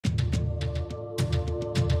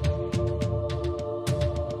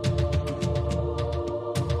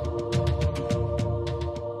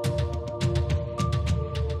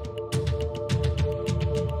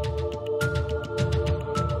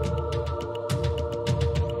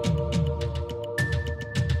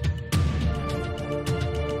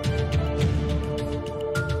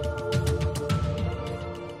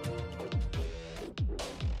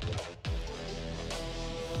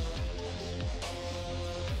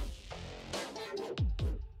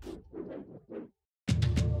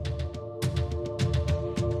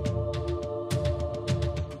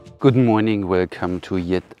Good morning, welcome to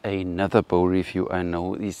yet another bow review. I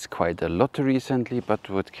know it's quite a lot recently, but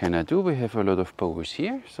what can I do? We have a lot of bows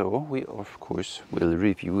here, so we of course will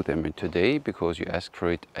review them today because you asked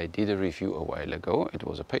for it. I did a review a while ago. It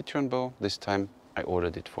was a Patreon bow. This time I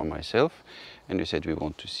ordered it for myself and you said we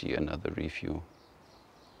want to see another review.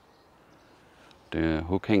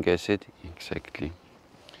 Who can guess it? Exactly.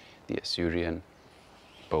 The Assyrian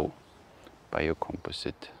bow,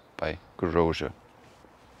 biocomposite by Grozer.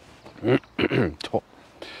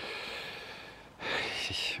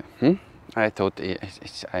 I thought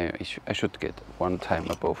I should get one time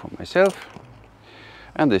a bow for myself,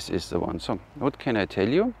 and this is the one. So what can I tell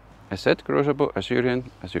you? I said Grozer bow,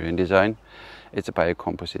 Assyrian design. It's a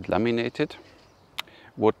biocomposite laminated.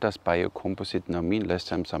 What does biocomposite now mean? Last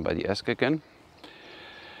time somebody asked again.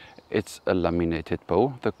 It's a laminated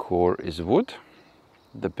bow. The core is wood.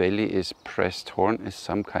 The belly is pressed horn, is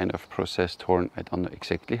some kind of processed horn. I don't know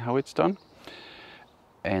exactly how it's done.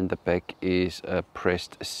 And the back is a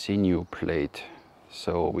pressed sinew plate.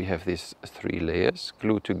 So we have these 3 layers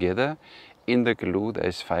glued together. In the glue there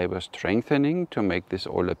is fiber strengthening to make this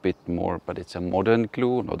all a bit more, but it's a modern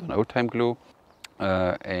glue, not an old-time glue.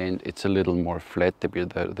 And it's a little more flat.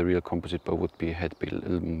 The real composite bow had a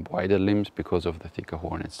little wider limbs because of the thicker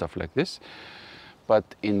horn and stuff like this.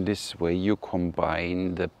 But in this way you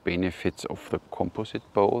combine the benefits of the composite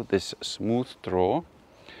bow, this smooth draw,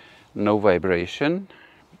 no vibration,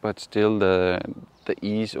 but still the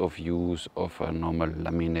ease of use of a normal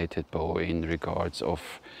laminated bow in regards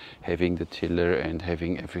of having the tiller and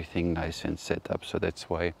having everything nice and set up. So that's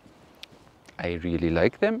why I really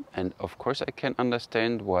like them, and of course I can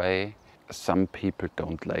understand why some people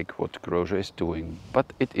don't like what Grozer is doing,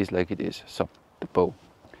 but it is like it is. So the bow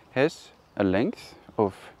has a length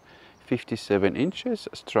of 57 inches,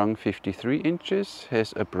 strung 53 inches,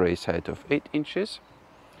 has a brace height of 8 inches.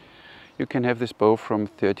 You can have this bow from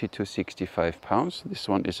 30 to 65 pounds. This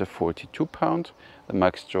one is a 42 pound. The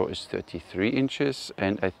max draw is 33 inches,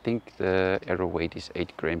 and I think the arrow weight is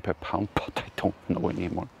 8 grams per pound, but I don't know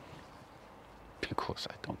anymore because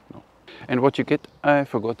I don't know. And what you get, I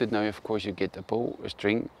forgot it now, of course you get a bow, a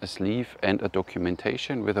string, a sleeve and a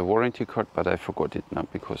documentation with a warranty card, but I forgot it now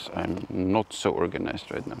because I'm not so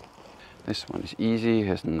organized right now. This one is easy,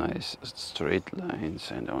 has nice straight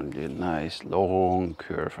lines and only a nice long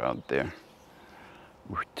curve out there.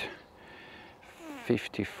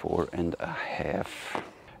 54.5.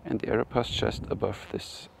 And the arrow pass just above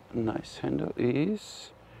this nice handle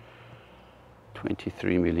is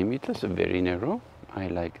 23 millimeters, very narrow. I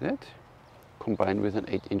like that. Combined with an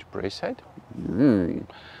 8-inch brace head.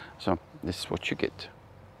 So this is what you get.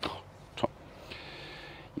 So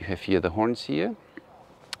you have here the horns here,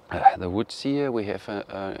 the woods here. We have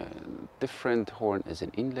a different horn as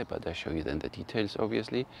an inlay, but I'll show you then the details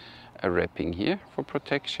obviously. A wrapping here for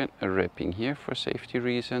protection, a wrapping here for safety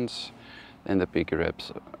reasons, then the big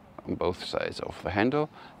wraps on both sides of the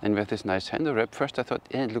handle. Then we have this nice handle wrap. First I thought,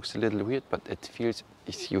 yeah, it looks a little weird, but it feels,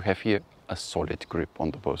 you have here a solid grip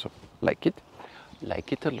on the bow, so like it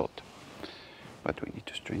a lot. But we need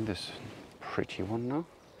to string this pretty one now.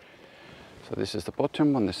 So this is the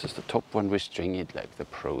bottom one, this is the top one. We string it like the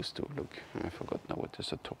pros do. Look, I forgot now what is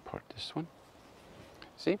the top part, this one.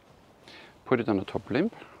 See? Put it on the top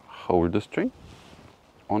limb, hold the string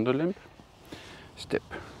on the limb, step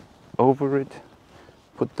over it,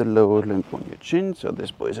 put the lower limb on your chin, so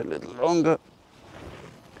this bow is a little longer,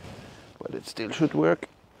 but it still should work.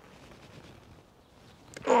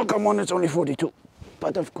 Oh, come on, it's only 42.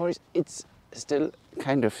 But of course, it's still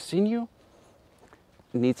kind of sinew.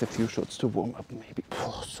 Needs a few shots to warm up, maybe.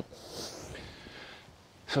 Oh,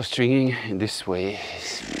 so stringing in this way,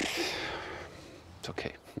 it's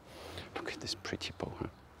okay. Look at this pretty bow. Huh?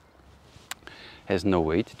 Has no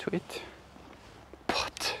weight to it,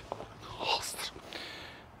 but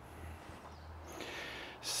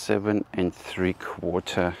 7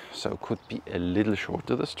 3/4, so could be a little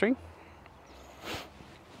shorter the string.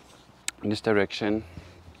 In this direction,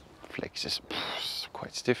 flexes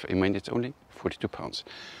quite stiff. I mean, it's only 42 pounds,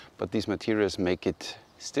 but these materials make it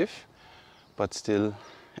stiff, but still,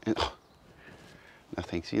 and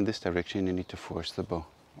nothing. See, in this direction you need to force the bow.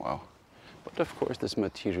 Wow. But of course this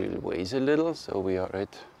material weighs a little, so we are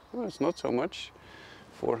at, well, it's not so much,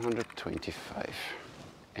 425.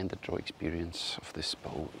 And the draw experience of this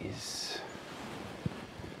bow is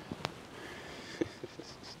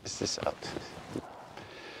is this out?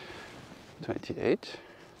 28,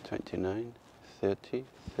 29, 30,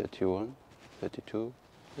 31, 32,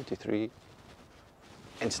 33,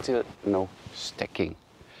 and still no stacking.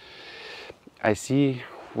 I see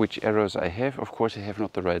which arrows I have. Of course, I have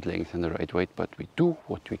not the right length and the right weight, but we do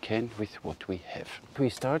what we can with what we have. We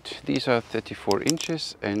start, these are 34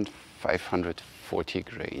 inches and 540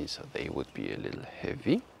 grains, so they would be a little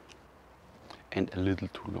heavy and a little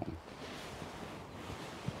too long.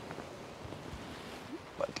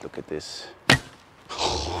 But look at this.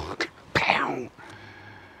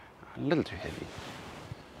 A little too heavy,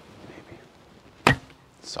 maybe.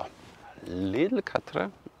 So, a little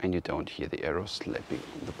katra, and you don't hear the arrow slapping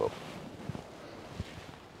on the bow.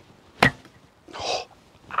 Oh,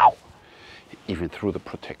 ow! Even through the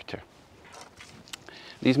protector.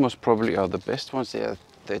 These most probably are the best ones. They are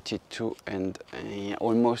 32 and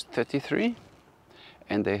almost 33,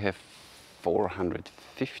 and they have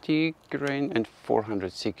 450 grain, and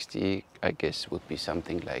 460 I guess would be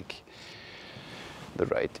something like the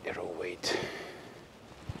right arrow weight.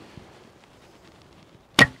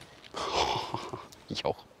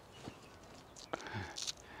 Yo.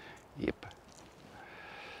 Yep.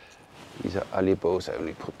 These are Ali bows. I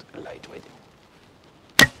only put a lightweight.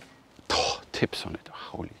 Oh, tips on it.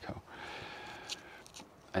 Holy cow.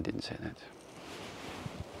 I didn't say that.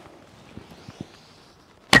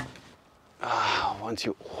 Once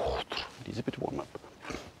you needs a bit warm up.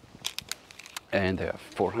 And they are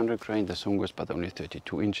 400 grain, the Sungos, but only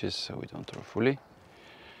 32 inches, so we don't throw fully.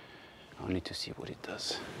 Only to see what it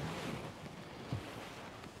does.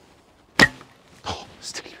 Oh,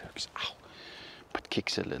 still works. Ow. But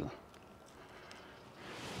kicks a little.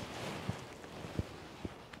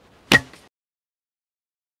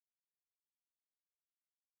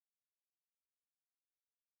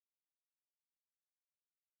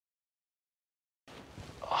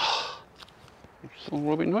 So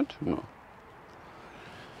Robin Hood? No.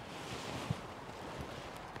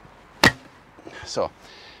 So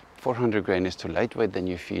 400 grain is too lightweight, then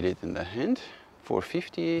you feel it in the hand.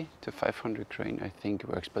 450 to 500 grain I think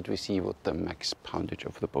works, but we see what the max poundage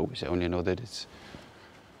of the bow is. I only know that it's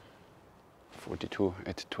 42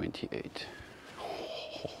 at 28.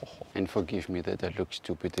 And forgive me that I look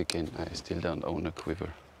stupid again, I still don't own a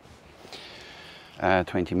quiver.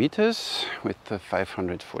 20 meters with the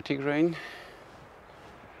 540 grain.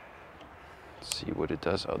 Let's see what it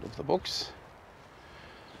does out of the box.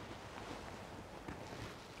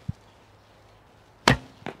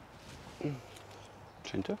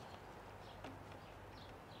 Center.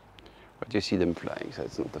 But you see them flying, so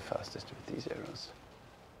it's not the fastest with these arrows.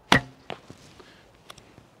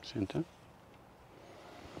 Center.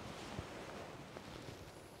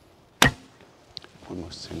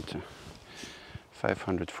 Almost center.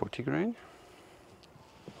 540 grain.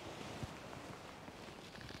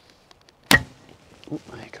 Ooh,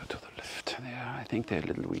 I go to the left. There, I think they're a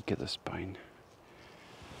little weak at the spine.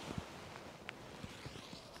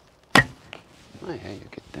 Oh yeah, you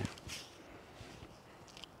get there.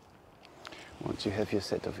 Once you have your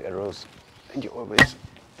set of arrows, and you always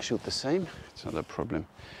shoot the same, it's not a problem.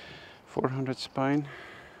 400 spine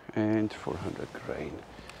and 400 grain.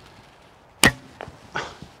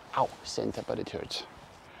 Ow, center, but it hurts.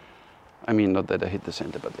 I mean, not that I hit the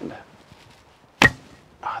center, but in the...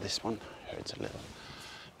 this one hurts a little.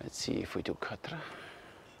 Let's see if we do katra.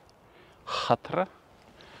 Khatra.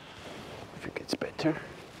 If it gets better.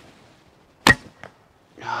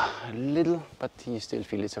 A little, but you still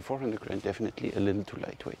feel it's a 400 grain, definitely a little too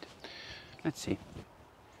lightweight. Let's see.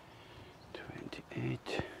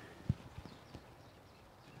 28.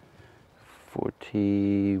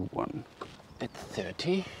 41. At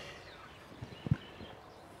 30.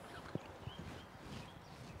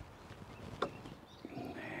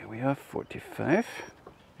 There we are, 45.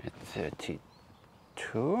 At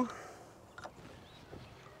 32.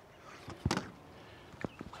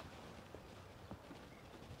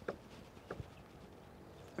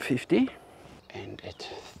 50. And at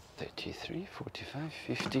 33, 45,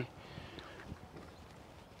 50.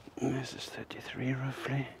 This is 33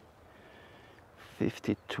 roughly.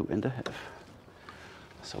 52 and a half.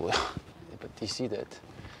 So, but you see that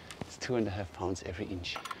it's 2.5 pounds every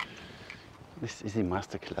inch. This is a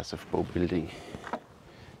masterclass of bow building.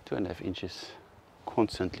 2.5 inches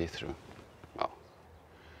constantly through. Wow.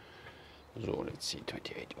 So let's see,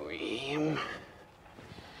 28.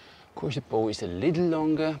 Of course the bow is a little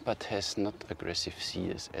longer, but has not aggressive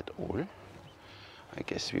sears at all. I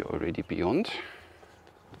guess we're already beyond.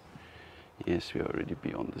 Yes, we are already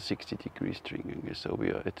beyond the 60-degree string angle, so we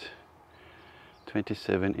are at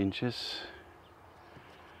 27 inches.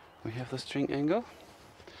 We have the string angle,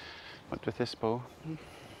 but with this bow,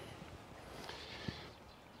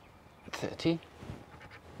 30.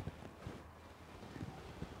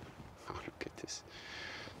 Oh, look at this.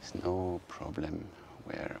 There's no problem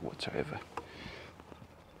whatsoever.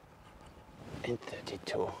 and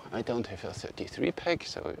 32. I don't have a 33 pack,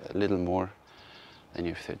 so a little more than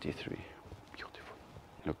you have 33. Beautiful.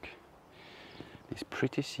 Look. These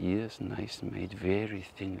pretty shears, nice made, very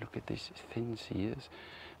thin. Look at these thin shears.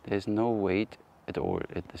 There's no weight at all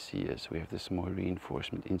at the shears. We have the small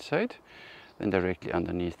reinforcement inside, then directly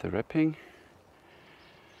underneath the wrapping.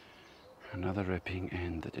 Another wrapping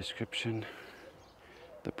and the description.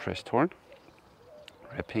 The pressed horn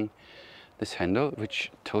wrapping. This handle,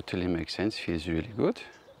 which totally makes sense, feels really good.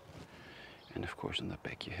 And of course on the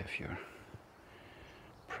back you have your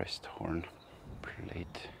pressed horn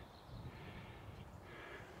plate.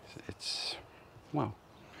 It's, wow,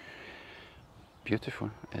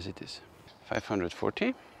 beautiful as it is.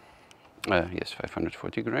 540, yes,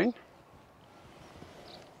 540 grain.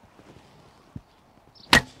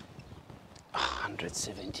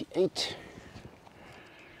 178.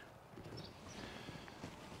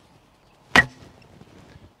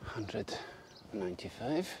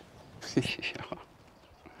 195. Yeah.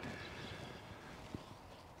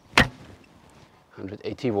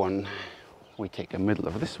 181. We take a middle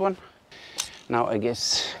of this one. Now I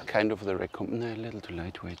guess kind of the a little too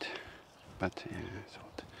lightweight, but yeah, so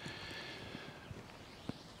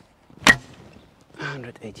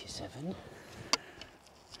 187.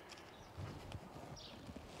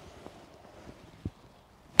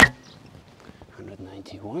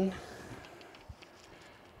 191.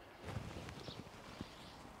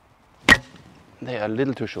 They are a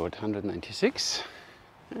little too short. 196.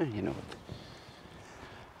 You know what?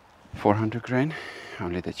 400 grain.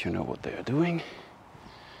 Only that you know what they are doing.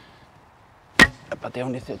 But they're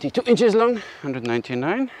only 32 inches long.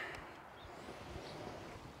 199.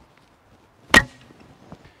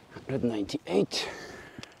 198.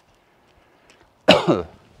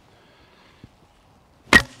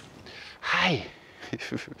 Hi.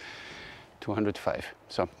 205.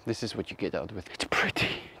 So this is what you get out with it. It's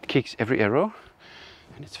pretty. It kicks every arrow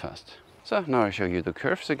and it's fast. So now I show you the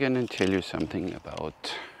curves again and tell you something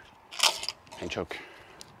about hand shock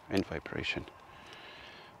and vibration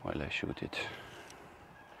while I shoot it.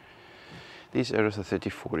 These arrows are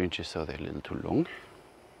 34 inches, so they're a little too long.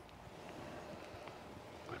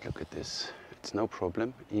 But look at this. It's no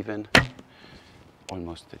problem, even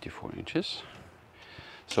almost 34 inches.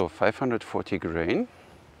 So 540 grain.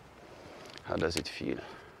 How does it feel?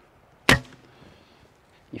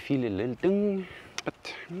 You feel a little ding,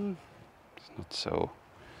 but it's not so.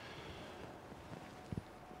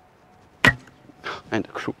 And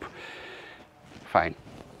a group. Fine.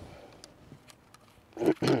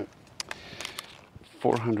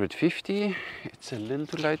 450. It's a little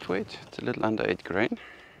too lightweight. It's a little under 8 grain.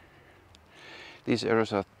 These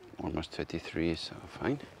arrows are almost 33, so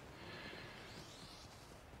fine.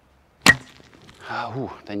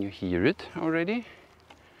 Then you hear it already.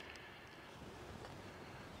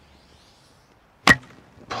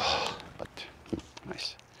 But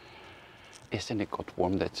nice. Isn't it got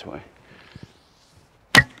warm? That's why.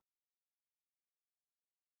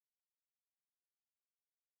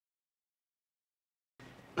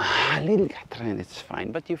 A little Catherine, it's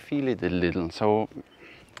fine, but you feel it a little, so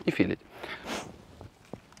you feel it.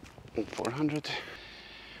 400.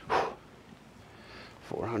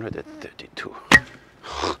 432.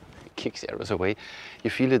 It kicks arrows away. You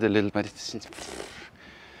feel it a little, but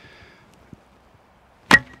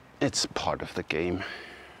it's part of the game.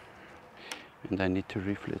 And I need to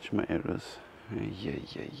refletch my arrows. Yeah.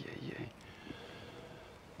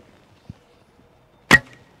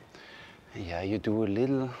 Yeah, you do a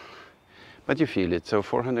little, but you feel it. So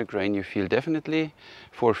 400 grain you feel definitely.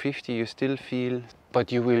 450 you still feel,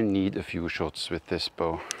 but you will need a few shots with this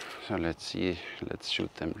bow. So let's see, let's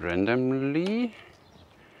shoot them randomly.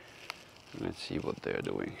 Let's see what they're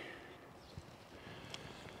doing.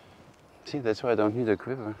 See, that's why I don't need a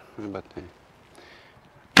quiver, but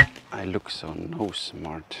I look so no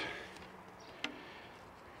smart.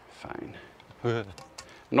 Fine.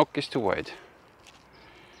 Nock is too wide.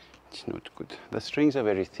 It's not good. The strings are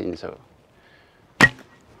very thin, so.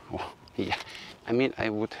 Oh, yeah. I mean, I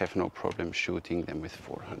would have no problem shooting them with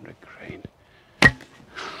 400 grain.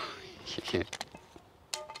 Yeah.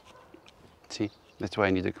 See, that's why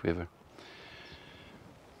I need a quiver.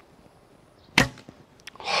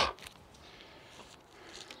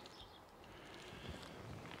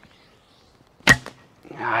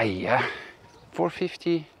 Yeah.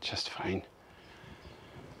 450, just fine.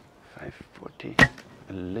 540,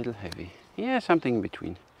 a little heavy. Yeah, something in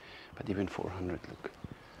between. But even 400, look.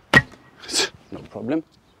 No problem.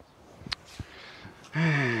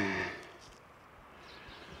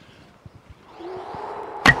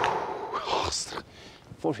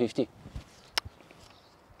 450.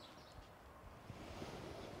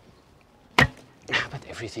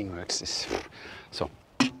 everything works. So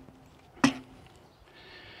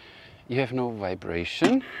you have no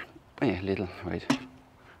vibration. Yeah, little, wait,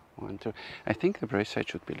 1, 2. I think the brace height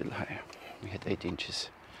should be a little higher. We had 8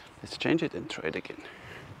 inches. Let's change it and try it again.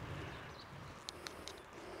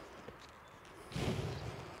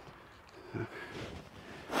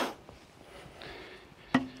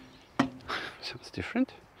 Sounds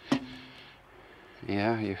different.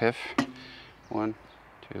 Yeah, you have 1,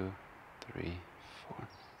 2, 3, 4,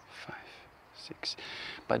 5, 6,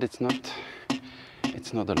 but it's not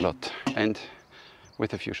a lot, and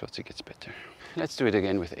with a few shots it gets better. Let's do it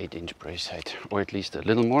again with 8-inch brace height, or at least a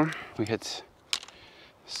little more. We had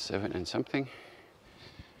 7 and something.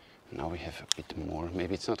 Now we have a bit more.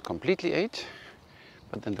 Maybe it's not completely 8,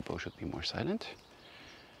 but then the bow should be more silent.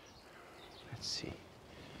 Let's see.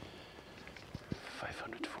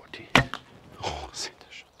 540. Oh, center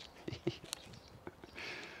shot.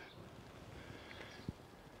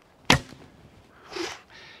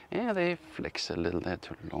 Yeah, they flex a little. They're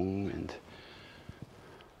too long, and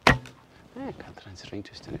yeah, cut and string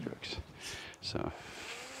twist and it works. So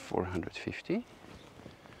 450.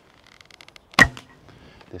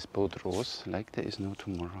 This bow draws like there is no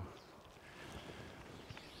tomorrow.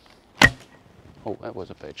 Oh, that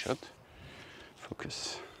was a bad shot.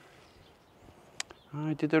 Focus.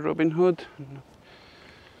 I did a Robin Hood.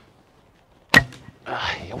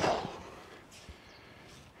 Ah,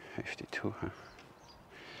 52, huh?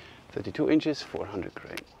 32 inches, 400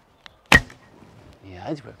 grain. Yeah,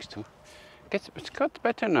 it works too. It's got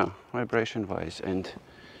better now, vibration-wise and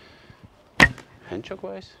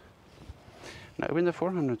handshock-wise. Now even the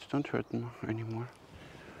 400s don't hurt anymore.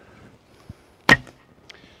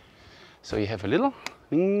 So you have a little,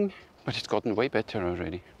 but it's gotten way better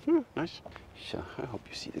already. Nice. So I hope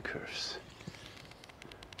you see the curves.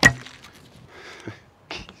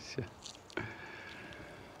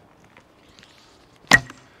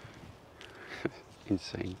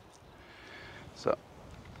 Insane. So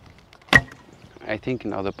I think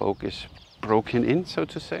now the bow is broken in, so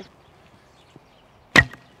to say.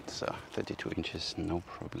 So 32 inches, no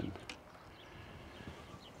problem.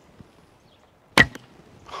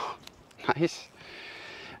 Nice.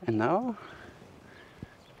 And now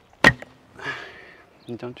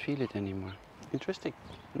you don't feel it anymore. Interesting.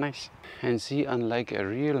 Nice. And see, unlike a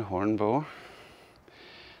real horn bow,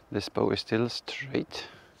 this bow is still straight.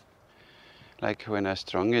 Like when I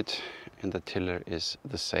strung it, and the tiller is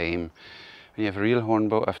the same. When you have a real horn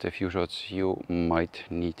bow, after a few shots you might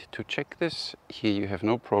need to check this. Here you have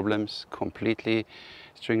no problems. Completely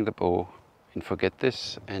string the bow and forget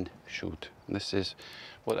this and shoot. This is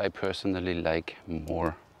what I personally like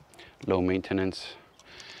more. Low maintenance.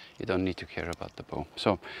 You don't need to care about the bow.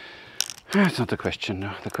 So that's not the question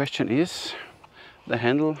now. The question is, the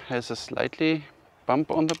handle has a slightly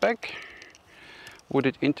bump on the back. Would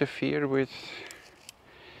it interfere with?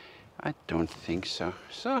 I don't think so.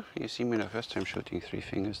 So you see me the first time shooting 3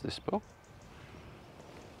 fingers this bow.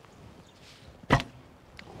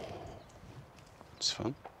 It's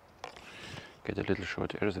fun. Get a little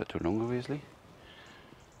short arrows, they're too long obviously.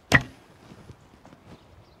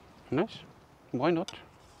 Nice. Why not?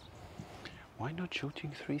 Why not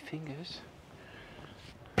shooting 3 fingers?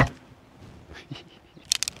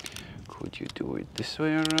 Could you do it this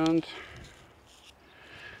way around?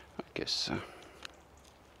 I guess so.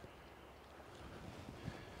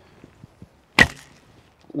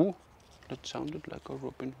 Ooh, that sounded like a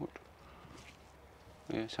Robin Hood.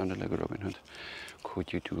 Yeah, sounded like a Robin Hood.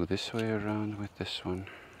 Could you do this way around with this one?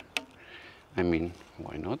 I mean,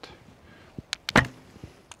 why not?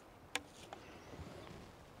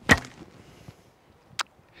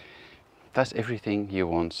 That's everything you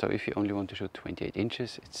want. So if you only want to shoot 28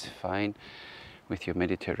 inches, it's fine. With your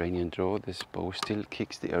Mediterranean draw, this bow still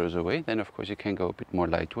kicks the arrows away. Then of course you can go a bit more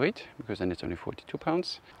lightweight, because then it's only 42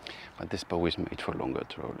 pounds. But this bow is made for longer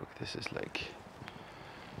draw. Look, this is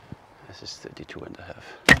 32 and a half.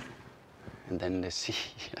 And then let's see.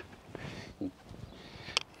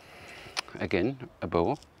 Again, a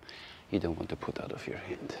bow you don't want to put out of your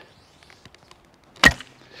hand.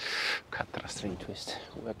 Katra string twist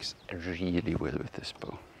works really well with this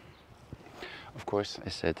bow. Of course, I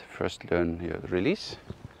said first learn your release,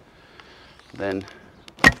 then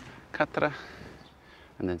katra,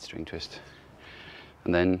 and then string twist.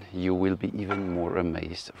 And then you will be even more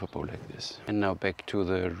amazed of a bow like this. And now back to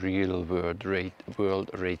the real world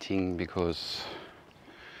rating, because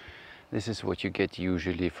this is what you get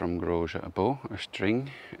usually from Grozer: a bow, a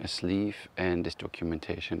string, a sleeve, and this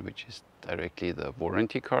documentation, which is directly the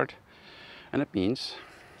warranty card. And it means,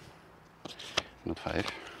 not 5,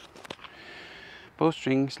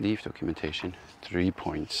 Bowstring, sleeve, documentation, 3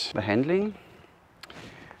 points. The handling,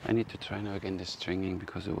 I need to try now again the stringing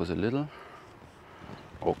because it was a little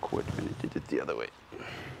awkward when I did it the other way.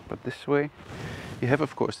 But this way, you have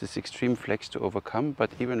of course this extreme flex to overcome,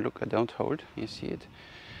 but even look, I don't hold, you see it?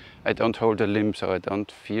 I don't hold the limb, so I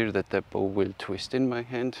don't fear that the bow will twist in my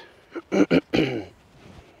hand.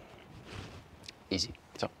 Easy.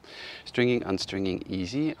 So, stringing, unstringing,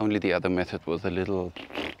 easy. Only the other method was a little...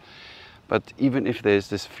 But even if there's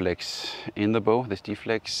this flex in the bow, this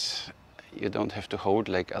deflex, you don't have to hold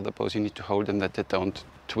like other bows. You need to hold them that they don't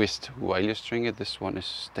twist while you string it. This one is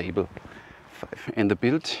stable. 5. And the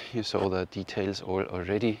build, you saw the details all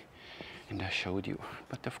already, and I showed you.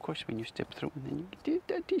 But of course, when you step through and then you get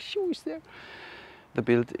the dirty shoes there, the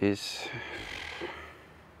build is...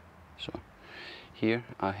 So, here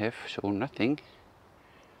I have shown nothing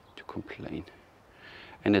to complain.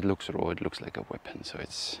 And it looks raw, it looks like a weapon, so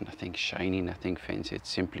it's nothing shiny, nothing fancy.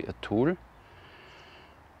 It's simply a tool,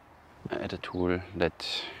 and a tool that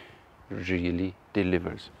really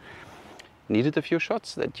delivers. Needed a few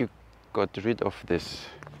shots that you got rid of this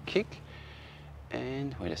kick,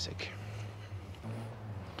 and wait a sec.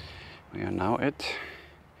 We are now at,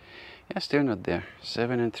 yeah, still not there,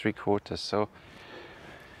 7 3/4. So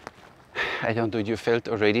I don't know, you felt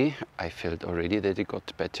already, I felt already that it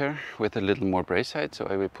got better with a little more brace height, so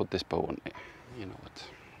I will put this bow on. You know what?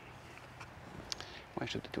 Why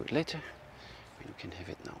should I do it later when you can have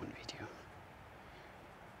it now on video?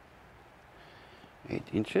 8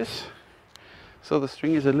 inches. So the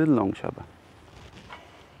string is a little long, Csaba.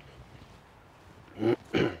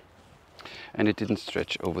 And it didn't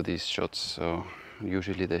stretch over these shots, so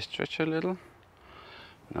usually they stretch a little.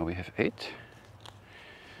 Now we have 8.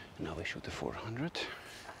 Now we shoot the 400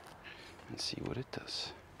 and see what it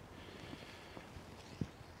does.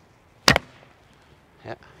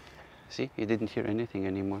 Yeah, see, you didn't hear anything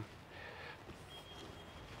anymore.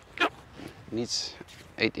 Needs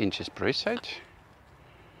 8 inches brace height.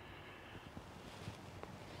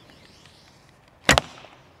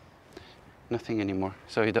 Nothing anymore.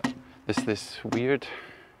 So you don't, this weird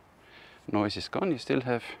noise is gone. You still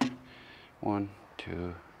have 1,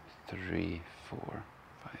 2, 3, 4,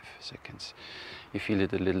 5 seconds. You feel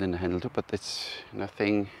it a little in the handle too, but it's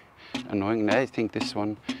nothing annoying. I think this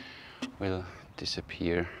one will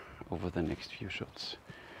disappear over the next few shots.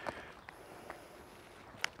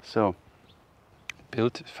 So,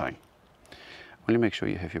 build fine. Only make sure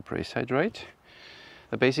you have your brace height right.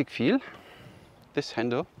 The basic feel, this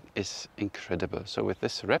handle is incredible. So with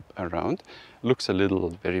this wrap around, looks a little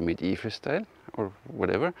very medieval style or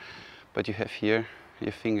whatever, but you have here,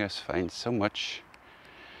 your fingers find so much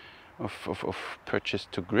of purchase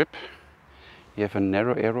to grip. You have a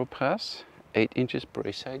narrow arrow pass, 8 inches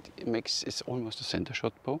brace height. It's almost a center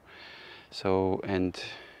shot bow. So, and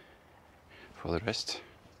for the rest,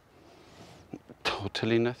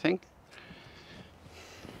 totally nothing.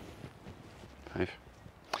 5.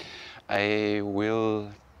 I will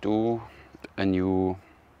do a new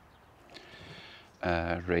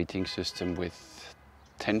rating system with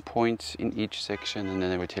 10 points in each section, and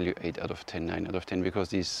then I will tell you 8 out of 10, 9 out of 10, because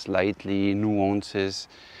these slightly nuances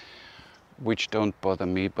which don't bother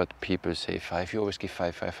me, but people say 5. You always give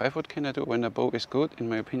 5, 5, 5. What can I do when a bow is good? In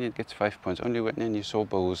my opinion, it gets 5 points. Only when you saw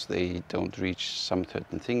bows, they don't reach some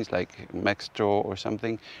certain things like max draw or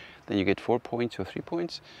something, then you get 4 points or 3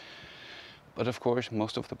 points. But of course,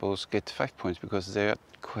 most of the bows get 5 points because they're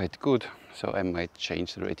quite good. So I might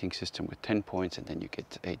change the rating system with 10 points, and then you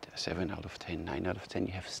get 8, 7 out of 10, 9 out of 10.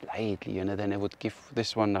 You have slightly, and then I would give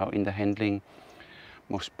this one now in the handling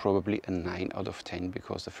most probably a 9 out of 10,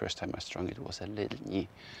 because the first time I strung it was a little knee.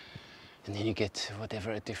 And then you get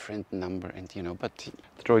whatever, a different number, and you know, but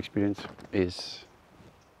the draw experience is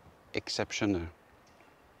exceptional.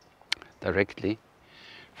 Directly,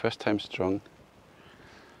 first time strung.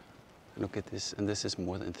 Look at this, and this is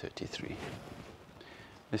more than 33.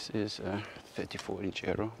 This is a 34-inch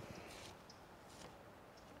arrow.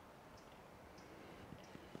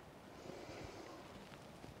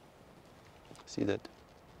 See that?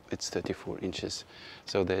 It's 34 inches,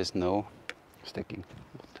 so there is no stacking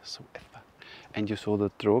whatsoever. And you saw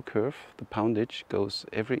the draw curve, the poundage goes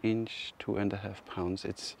every inch 2.5 pounds.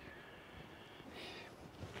 It's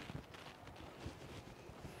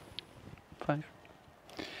 5.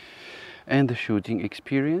 And the shooting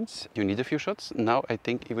experience, you need a few shots. Now I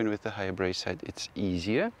think even with the higher brace height, it's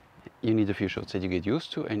easier. You need a few shots that you get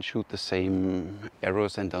used to and shoot the same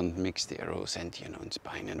arrows and don't mix the arrows and, you know, and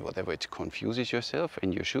spine and whatever. It confuses yourself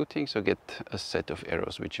and you're shooting. So get a set of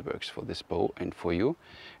arrows which works for this bow and for you,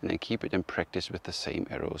 and then keep it in practice with the same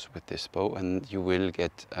arrows with this bow, and you will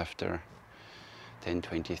get, after 10,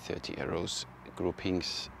 20, 30 arrows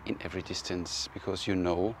groupings in every distance, because you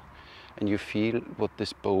know and you feel what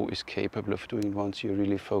this bow is capable of doing once you're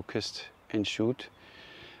really focused and shoot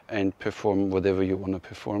and perform whatever you want to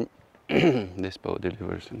perform. This bow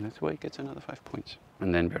delivers, and that's why it gets another 5 points.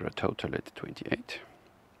 And then we're a total at 28.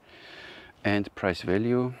 And price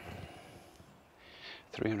value,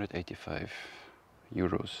 385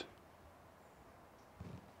 euros.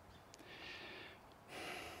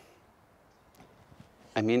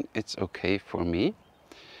 I mean, it's okay for me.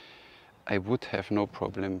 I would have no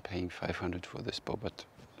problem paying 500 for this bow, but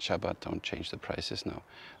Csaba, don't change the prices now.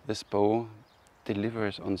 This bow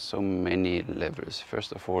delivers on so many levels.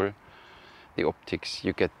 First of all, the optics,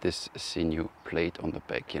 you get this sinew plate on the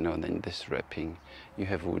back, you know, and then this wrapping, you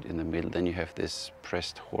have wood in the middle, then you have this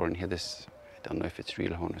pressed horn here, this, I don't know if it's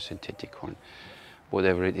real horn or synthetic horn,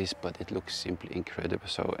 whatever it is, but it looks simply incredible.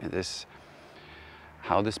 So this,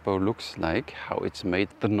 how this bow looks like, how it's made,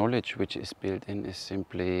 the knowledge which is built in is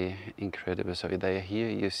simply incredible. So here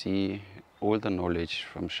you see all the knowledge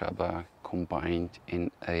from Csaba combined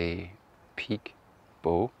in a peak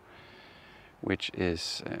bow, which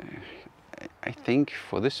is, I think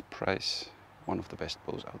for this price, one of the best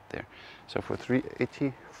bows out there. So for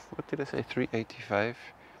 380, what did I say, 385,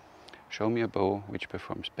 show me a bow which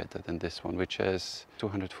performs better than this one, which has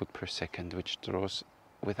 200 foot per second, which draws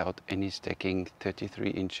without any stacking 33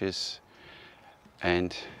 inches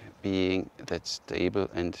and being that stable,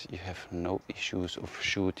 and you have no issues of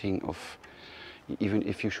shooting, of even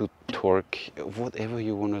if you shoot torque, whatever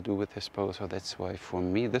you want to do with this bow. So that's why for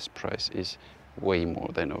me this price is way more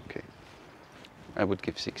than okay. I would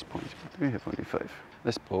give 6 points, but we have only 5.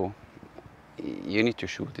 This bow, you need to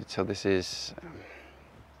shoot it. So this is,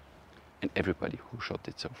 and everybody who shot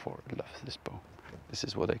it so far loves this bow. This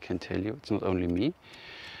is what I can tell you. It's not only me.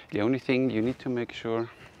 The only thing you need to make sure,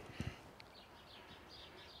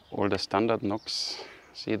 all the standard nocks,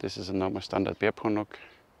 see, this is a normal standard bear paw nock,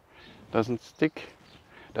 doesn't stick,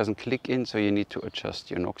 doesn't click in, so you need to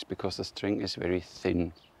adjust your nocks because the string is very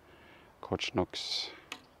thin. Koch nocks,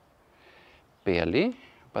 barely,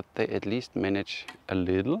 but they at least manage a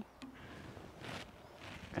little.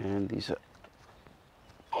 And these are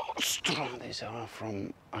strong. These are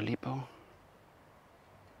from Alipo.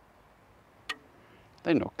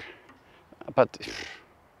 They knock, but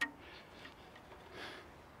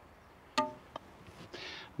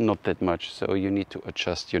not that much. So you need to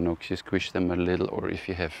adjust your nocks. You squish them a little, or if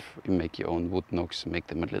you make your own wood nocks, make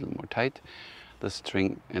them a little more tight. The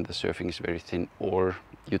string and the serving is very thin, or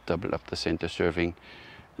you double up the center serving,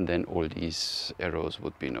 and then all these arrows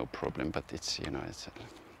would be no problem. But it's, you know, it's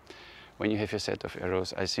when you have a set of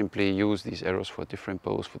arrows, I simply use these arrows for different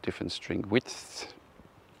bows, for different string widths.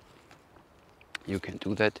 You can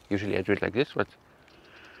do that. Usually I do it like this, but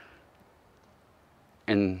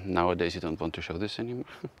and nowadays you don't want to show this anymore.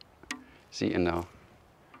 See, and now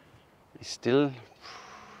it's still,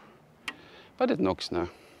 but it knocks now.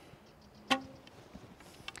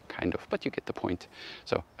 Kind of, but you get the point.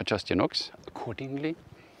 So adjust your nocks accordingly,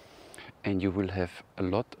 and you will have a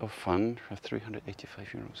lot of fun for 385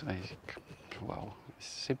 euros. Wow,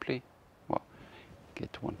 simply, wow,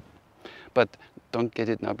 get one. But don't get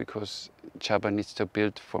it now, because Csaba needs to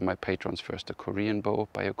build for my patrons first a Korean bow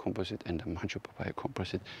biocomposite and a Manchu bow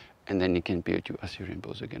biocomposite, and then he can build you Assyrian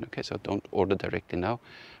bows again. Okay, so don't order directly now.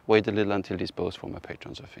 Wait a little until these bows for my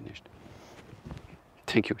patrons are finished.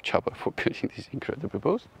 Thank you, Csaba, for building these incredible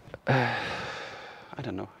bows. I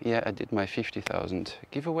don't know. Yeah, I did my 50,000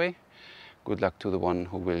 giveaway. Good luck to the one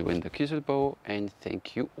who will win the Kiesel bow, and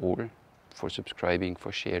thank you all for subscribing,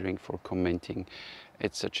 for sharing, for commenting.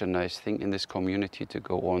 It's such a nice thing in this community to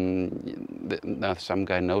go on. Now some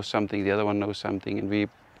guy knows something, the other one knows something, and we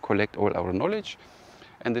collect all our knowledge.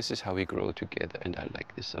 And this is how we grow together, and I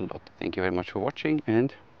like this a lot. Thank you very much for watching,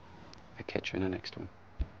 and I catch you in the next one.